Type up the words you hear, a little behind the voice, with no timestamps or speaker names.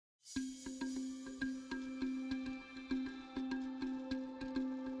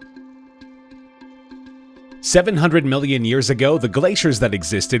700 million years ago, the glaciers that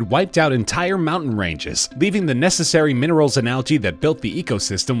existed wiped out entire mountain ranges, leaving the necessary minerals and algae that built the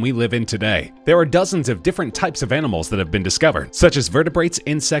ecosystem we live in today. There are dozens of different types of animals that have been discovered, such as vertebrates,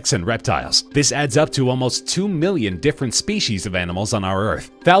 insects, and reptiles. This adds up to almost 2 million different species of animals on our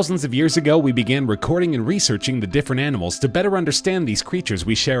Earth. Thousands of years ago, we began recording and researching the different animals to better understand these creatures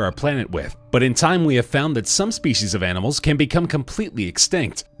we share our planet with. But in time, we have found that some species of animals can become completely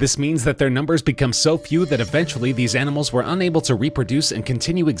extinct. This means that their numbers become so few that eventually these animals were unable to reproduce and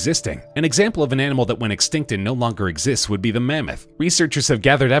continue existing. An example of an animal that went extinct and no longer exists would be the mammoth. Researchers have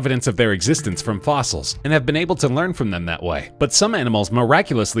gathered evidence of their existence from fossils and have been able to learn from them that way. But some animals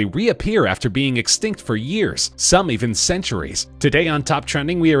miraculously reappear after being extinct for years, some even centuries. Today on Top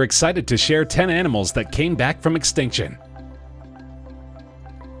Trending, we are excited to share 10 animals that came back from extinction.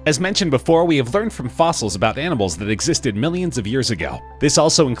 As mentioned before, we have learned from fossils about animals that existed millions of years ago. This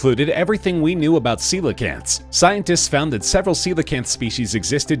also included everything we knew about coelacanths. Scientists found that several coelacanth species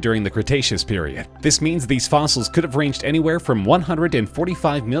existed during the Cretaceous period. This means these fossils could have ranged anywhere from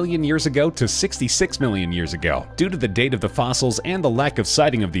 145 million years ago to 66 million years ago. Due to the date of the fossils and the lack of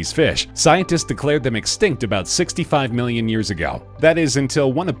sighting of these fish, scientists declared them extinct about 65 million years ago. That is,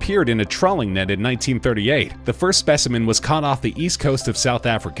 until one appeared in a trawling net in 1938. The first specimen was caught off the east coast of South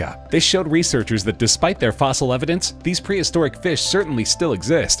Africa. This showed researchers that despite their fossil evidence, these prehistoric fish certainly still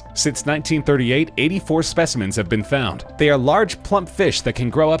exist. Since 1938, 84 specimens have been found. They are large, plump fish that can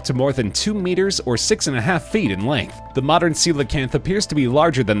grow up to more than 2 meters or 6.5 feet in length. The modern coelacanth appears to be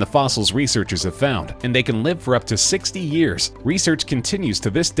larger than the fossils researchers have found, and they can live for up to 60 years. Research continues to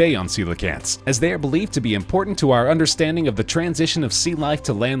this day on coelacanths, as they are believed to be important to our understanding of the transition of sea life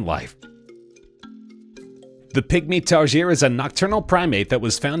to land life. The Pygmy Tarsier is a nocturnal primate that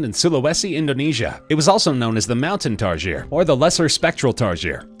was found in Sulawesi, Indonesia. It was also known as the mountain tarsier, or the lesser spectral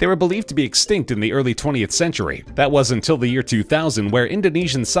tarsier. They were believed to be extinct in the early 20th century. That was until the year 2000, where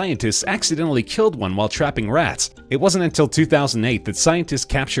Indonesian scientists accidentally killed one while trapping rats. It wasn't until 2008 that scientists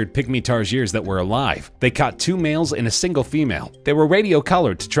captured Pygmy tarsiers that were alive. They caught 2 males and a single female. They were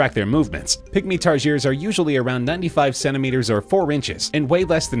radio-colored to track their movements. Pygmy tarsiers are usually around 95 centimeters or 4 inches and weigh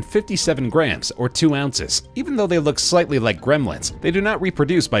less than 57 grams or 2 ounces. Even though they look slightly like gremlins, they do not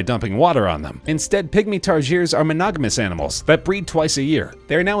reproduce by dumping water on them. Instead, Pygmy tarsiers are monogamous animals that breed twice a year.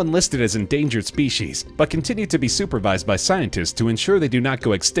 They are now enlisted as endangered species, but continue to be supervised by scientists to ensure they do not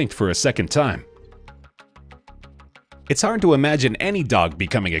go extinct for a second time. It's hard to imagine any dog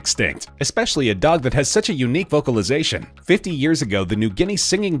becoming extinct, especially a dog that has such a unique vocalization. 50 years ago, the New Guinea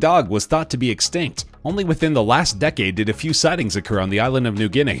Singing Dog was thought to be extinct. Only within the last decade did a few sightings occur on the island of New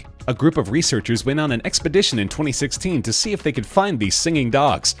Guinea. A group of researchers went on an expedition in 2016 to see if they could find these singing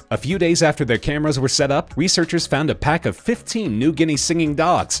dogs. A few days after their cameras were set up, researchers found a pack of 15 New Guinea singing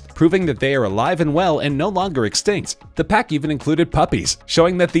dogs, proving that they are alive and well and no longer extinct. The pack even included puppies,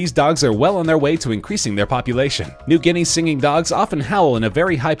 showing that these dogs are well on their way to increasing their population. New Guinea singing dogs often howl in a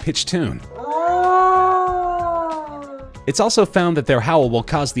very high-pitched tune. It's also found that their howl will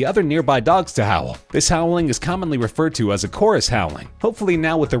cause the other nearby dogs to howl. This howling is commonly referred to as a chorus howling. Hopefully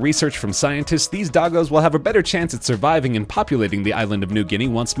now, with the research from scientists, these doggos will have a better chance at surviving and populating the island of New Guinea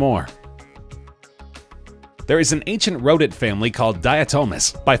once more. There is an ancient rodent family called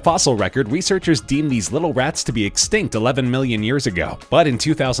Diatomus. By fossil record, researchers deem these little rats to be extinct 11 million years ago. But in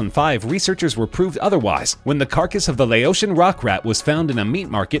 2005, researchers were proved otherwise when the carcass of the Laotian Rock Rat was found in a meat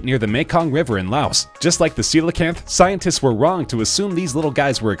market near the Mekong River in Laos. Just like the coelacanth, scientists were wrong to assume these little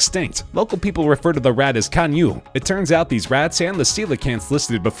guys were extinct. Local people refer to the rat as Kanyu. It turns out these rats and the coelacanths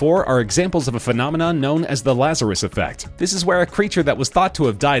listed before are examples of a phenomenon known as the Lazarus effect. This is where a creature that was thought to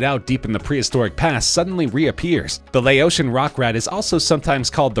have died out deep in the prehistoric past suddenly reappears. The Laotian Rock Rat is also sometimes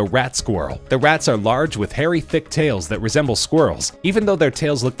called the rat squirrel. The rats are large with hairy, thick tails that resemble squirrels. Even though their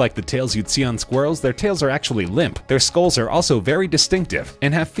tails look like the tails you'd see on squirrels, their tails are actually limp. Their skulls are also very distinctive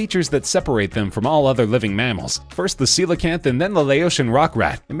and have features that separate them from all other living mammals. First the coelacanth and then the Laotian Rock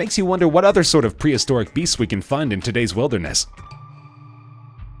Rat. It makes you wonder what other sort of prehistoric beasts we can find in today's wilderness.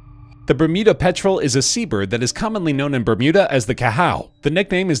 The Bermuda Petrel is a seabird that is commonly known in Bermuda as the cahao. The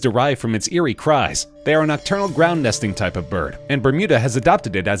nickname is derived from its eerie cries. They are a nocturnal ground nesting type of bird, and Bermuda has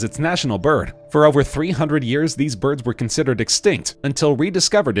adopted it as its national bird. For over 300 years, these birds were considered extinct until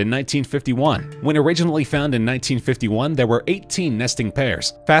rediscovered in 1951. When originally found in 1951, there were 18 nesting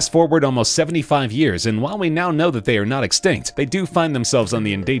pairs. Fast forward almost 75 years, and while we now know that they are not extinct, they do find themselves on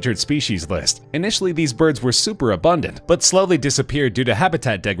the endangered species list. Initially, these birds were super abundant, but slowly disappeared due to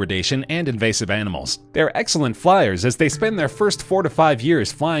habitat degradation and invasive animals. They are excellent flyers as they spend their first 4 to 5 5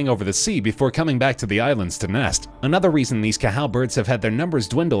 years flying over the sea before coming back to the islands to nest. Another reason these cahao birds have had their numbers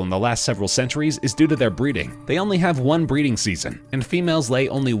dwindle in the last several centuries is due to their breeding. They only have one breeding season, and females lay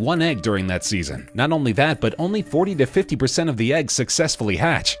only one egg during that season. Not only that, but only 40 to 50% of the eggs successfully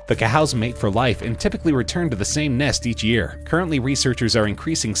hatch. The cahaos mate for life and typically return to the same nest each year. Currently, researchers are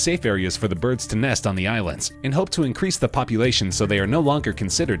increasing safe areas for the birds to nest on the islands and hope to increase the population so they are no longer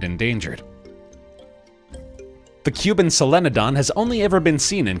considered endangered. The Cuban solenodon has only ever been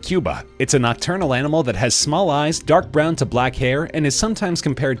seen in Cuba. It's a nocturnal animal that has small eyes, dark brown to black hair, and is sometimes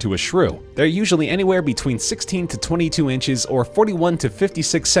compared to a shrew. They're usually anywhere between 16 to 22 inches or 41 to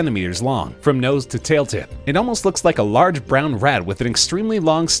 56 centimeters long, from nose to tail tip. It almost looks like a large brown rat with an extremely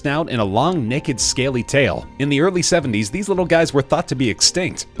long snout and a long, naked, scaly tail. In the early 70s, these little guys were thought to be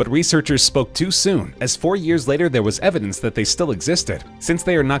extinct, but researchers spoke too soon, as 4 years later there was evidence that they still existed. Since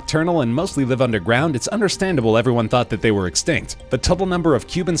they are nocturnal and mostly live underground, it's understandable everyone thought that they were extinct. The total number of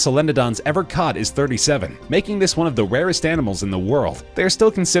Cuban solenodons ever caught is 37, making this one of the rarest animals in the world. They are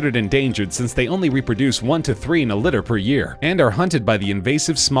still considered endangered since they only reproduce 1 to 3 in a litter per year, and are hunted by the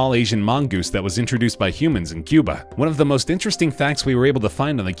invasive small Asian mongoose that was introduced by humans in Cuba. One of the most interesting facts we were able to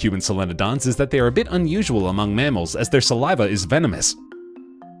find on the Cuban solenodons is that they are a bit unusual among mammals as their saliva is venomous.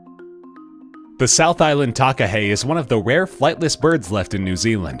 The South Island Takaha is one of the rare flightless birds left in New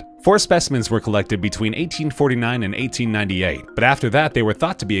Zealand. 4 specimens were collected between 1849 and 1898, but after that they were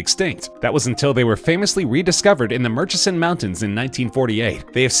thought to be extinct. That was until they were famously rediscovered in the Murchison Mountains in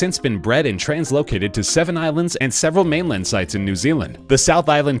 1948. They have since been bred and translocated to 7 islands and several mainland sites in New Zealand. The South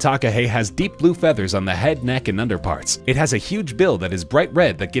Island Takaha has deep blue feathers on the head, neck, and underparts. It has a huge bill that is bright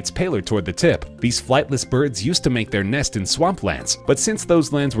red that gets paler toward the tip. These flightless birds used to make their nest in swamplands, but since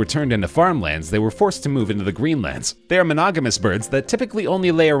those lands were turned into farmlands, they were forced to move into the greenlands. They are monogamous birds that typically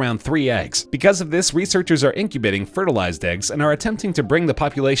only lay around 3 eggs. Because of this, researchers are incubating fertilized eggs and are attempting to bring the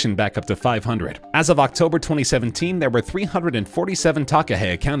population back up to 500. As of October 2017, there were 347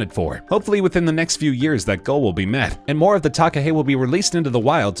 Takaha accounted for. Hopefully within the next few years that goal will be met, and more of the Takaha will be released into the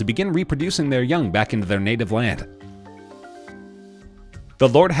wild to begin reproducing their young back into their native land. The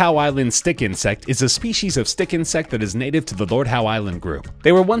Lord Howe Island stick insect is a species of stick insect that is native to the Lord Howe Island group.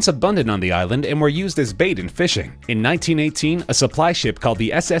 They were once abundant on the island and were used as bait in fishing. In 1918, a supply ship called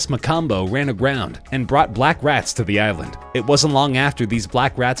the SS Macombo ran aground and brought black rats to the island. It wasn't long after these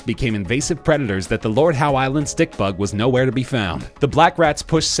black rats became invasive predators that the Lord Howe Island stick bug was nowhere to be found. The black rats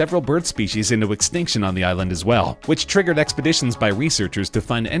pushed several bird species into extinction on the island as well, which triggered expeditions by researchers to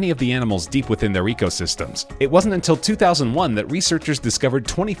find any of the animals deep within their ecosystems. It wasn't until 2001 that researchers discovered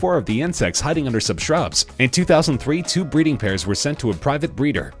 24 of the insects hiding under subshrubs. In 2003, 2 breeding pairs were sent to a private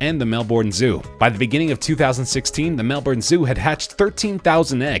breeder and the Melbourne Zoo. By the beginning of 2016, the Melbourne Zoo had hatched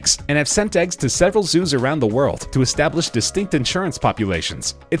 13,000 eggs and have sent eggs to several zoos around the world to establish distinct insurance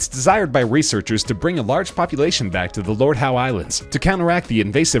populations. It's desired by researchers to bring a large population back to the Lord Howe Islands to counteract the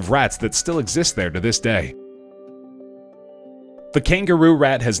invasive rats that still exist there to this day. The kangaroo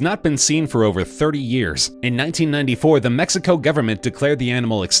rat has not been seen for over 30 years. In 1994, the Mexico government declared the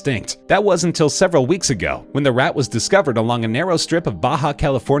animal extinct. That was until several weeks ago, when the rat was discovered along a narrow strip of Baja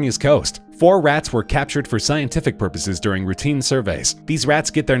California's coast. 4 rats were captured for scientific purposes during routine surveys. These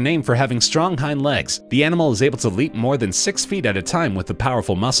rats get their name for having strong hind legs. The animal is able to leap more than 6 feet at a time with the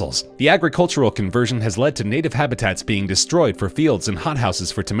powerful muscles. The agricultural conversion has led to native habitats being destroyed for fields and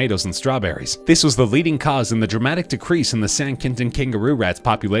hothouses for tomatoes and strawberries. This was the leading cause in the dramatic decrease in the San Quintin kangaroo rat's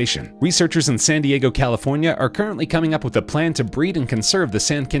population. Researchers in San Diego, California are currently coming up with a plan to breed and conserve the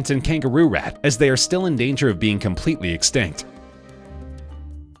San Quintin kangaroo rat, as they are still in danger of being completely extinct.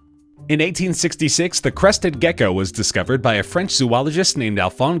 In 1866, the crested gecko was discovered by a French zoologist named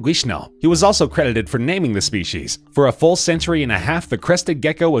Alphonse Guicheneau. He was also credited for naming the species. For a full century and a half, the crested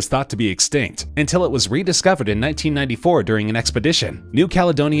gecko was thought to be extinct, until it was rediscovered in 1994 during an expedition. New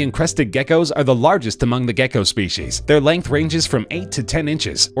Caledonian crested geckos are the largest among the gecko species. Their length ranges from 8 to 10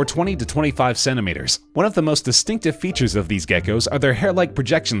 inches, or 20 to 25 centimeters. One of the most distinctive features of these geckos are their hair-like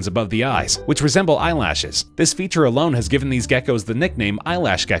projections above the eyes, which resemble eyelashes. This feature alone has given these geckos the nickname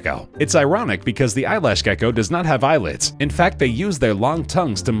eyelash gecko. It's ironic because the eyelash gecko does not have eyelids. In fact, they use their long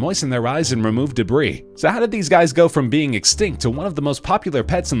tongues to moisten their eyes and remove debris. So how did these guys go from being extinct to one of the most popular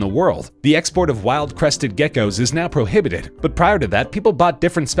pets in the world? The export of wild crested geckos is now prohibited, but prior to that, people bought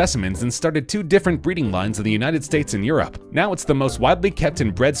different specimens and started 2 different breeding lines in the United States and Europe. Now it's the most widely kept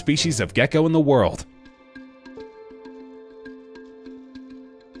and bred species of gecko in the world.